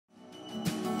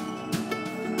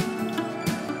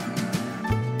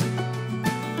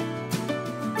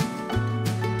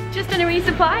done a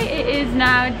resupply. It is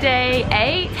now day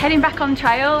 8, heading back on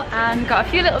trail and got a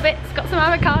few little bits, got some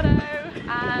avocado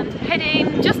and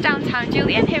heading just downtown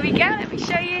Julian. Here we go, let me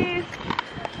show you.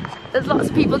 There's lots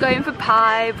of people going for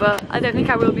pie, but I don't think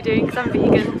I will be doing because I'm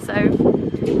vegan, so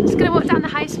I'm just gonna walk down the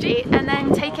high street and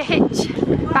then take a hitch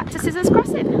back to Scissors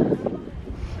Crossing.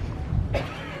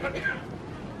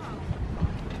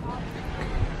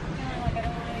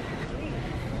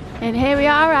 And here we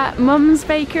are at Mum's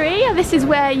Bakery. This is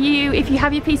where you, if you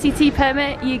have your PCT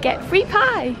permit, you get free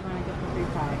pie.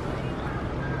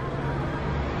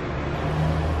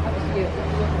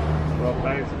 Well,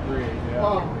 thanks for free,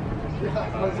 yeah.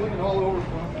 Yeah, I was looking all over for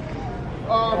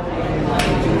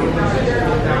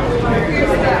here's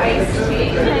the iced tea.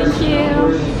 Thank you.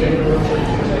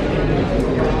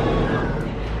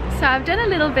 So I've done a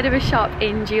little bit of a shop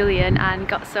in Julian and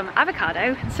got some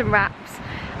avocado, some wraps,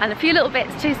 and a few little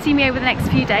bits to see me over the next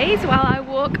few days while I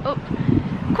walk up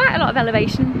quite a lot of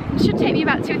elevation. It should take me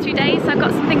about 2 or 3 days, so I've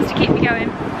got some things to keep me going.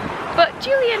 But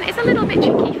Julian is a little bit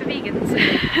tricky for vegans.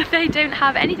 They don't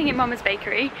have anything in Mama's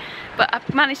Bakery, but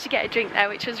I've managed to get a drink there,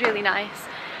 which was really nice.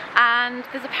 And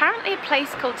there's apparently a place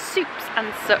called Soups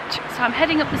and Such, so I'm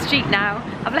heading up the street now.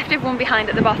 I've left everyone behind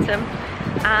at the bottom,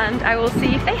 and I will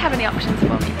see if they have any options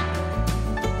for me.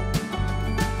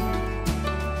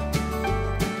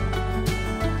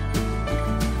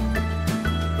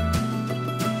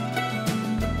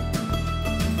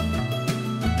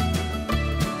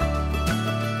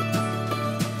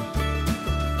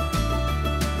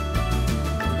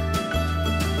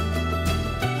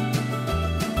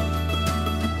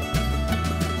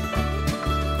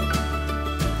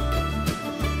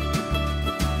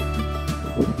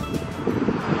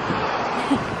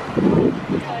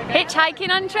 Hitchhiking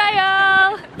on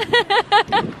trail!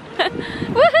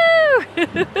 Woohoo!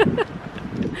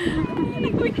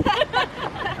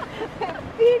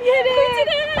 We did it!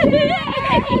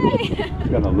 It's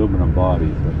got an aluminum body,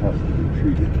 so it has to be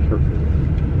treated carefully.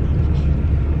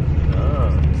 Oh.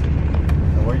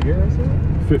 And what year is it?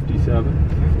 57.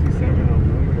 57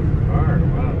 aluminum car.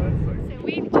 Wow, that's like... So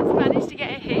we've just managed to get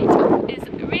a hitch with this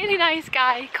really nice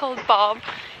guy called Bob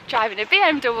driving a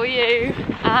BMW,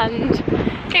 and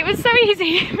it was so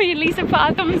easy. Me and Lisa put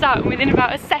our thumbs out and within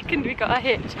about a second we got a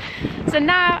hitch. So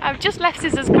now I've just left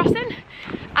Scissors Crossing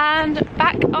and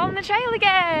back on the trail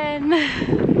again.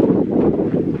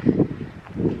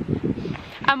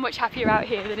 I'm much happier out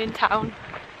here than in town.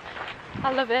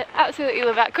 I love it, absolutely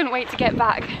love it. I couldn't wait to get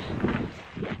back.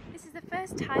 This is the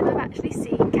first time I've actually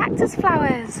seen cactus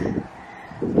flowers.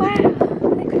 Wow, they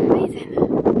look amazing.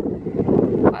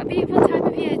 What a beautiful time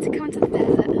of year to come to the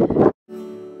desert.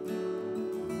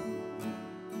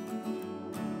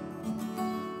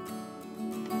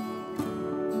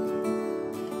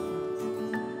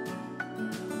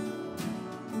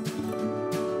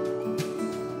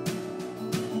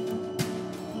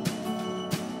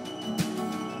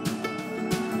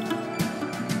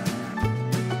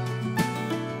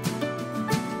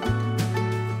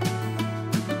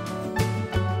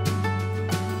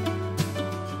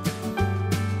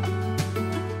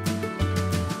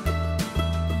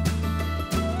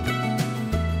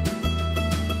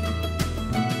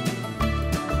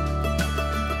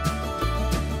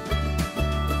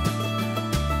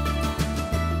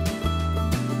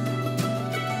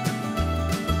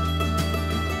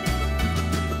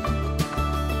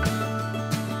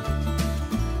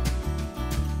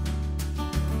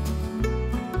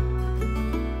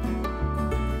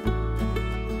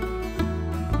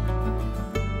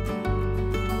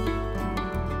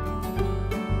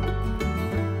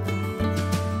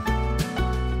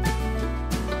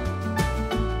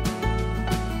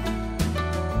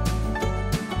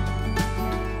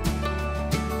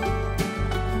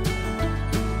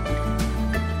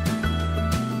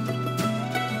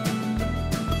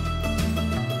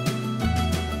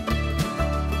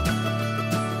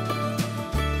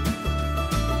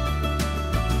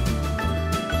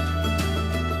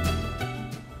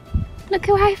 Look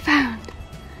who I found.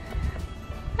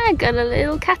 I got a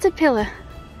little caterpillar.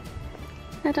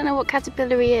 I don't know what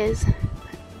caterpillar he is.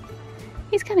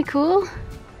 He's kind of cool.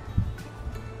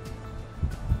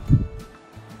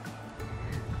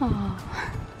 Oh.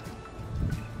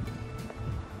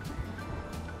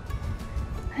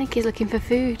 I think he's looking for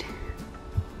food.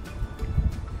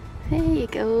 There you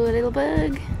go, little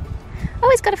bug. Oh,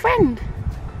 he's got a friend.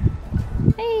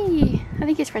 Hey, I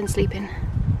think his friend's sleeping.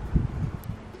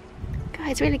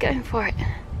 Guy's really going for it.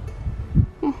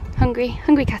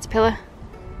 Hungry caterpillar.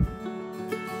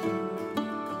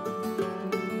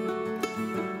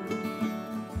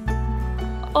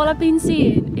 All I've been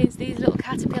seeing is these little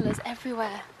caterpillars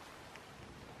everywhere.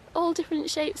 all different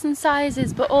shapes and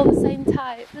sizes, but all the same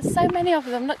type. There's so many of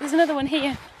them. Look, there's another one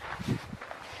here.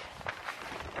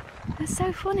 They're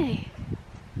so funny.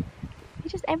 They're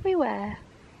just everywhere.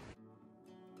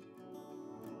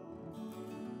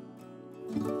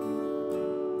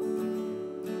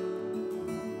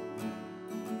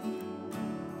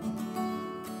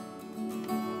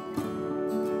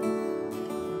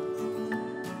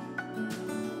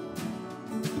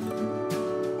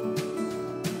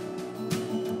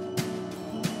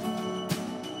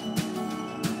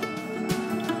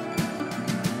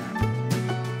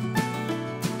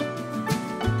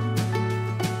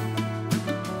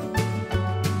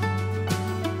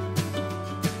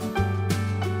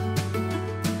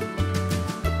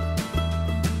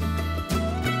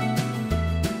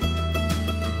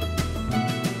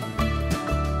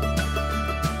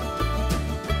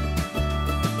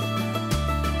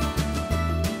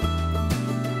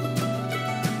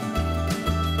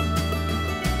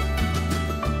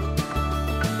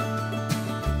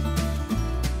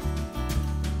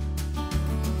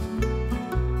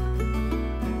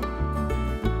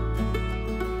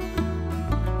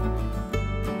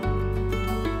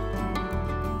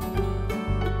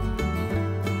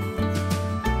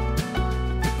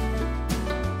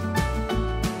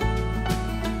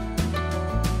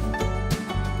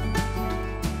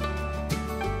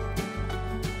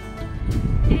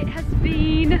 It has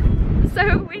been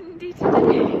so windy today.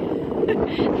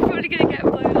 I'm probably going to get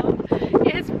blown off.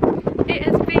 It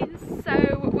has been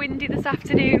so windy this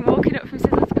afternoon walking up from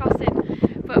Scissors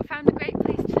Crossing, but found a great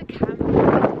place to camp.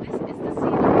 This is the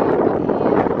scenery up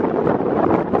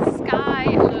here. The sky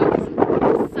looks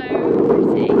so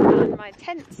pretty, and my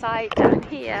tent site down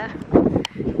here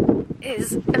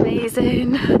is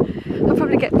amazing. I'll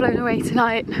probably get blown away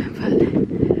tonight, but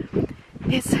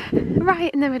it's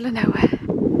right in the middle of nowhere,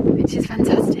 which is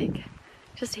fantastic.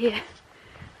 Just here.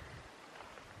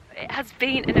 It has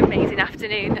been an amazing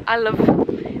afternoon. I love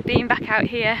being back out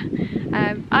here.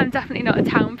 I'm definitely not a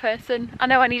town person. I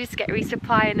know I needed to get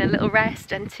resupply and a little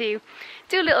rest and to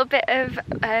do a little bit of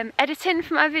editing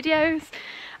for my videos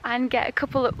and get a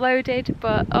couple uploaded,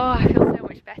 but oh, I feel so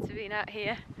much better being out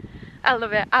here. I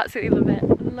love it, absolutely love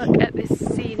it. Look at this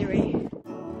scenery.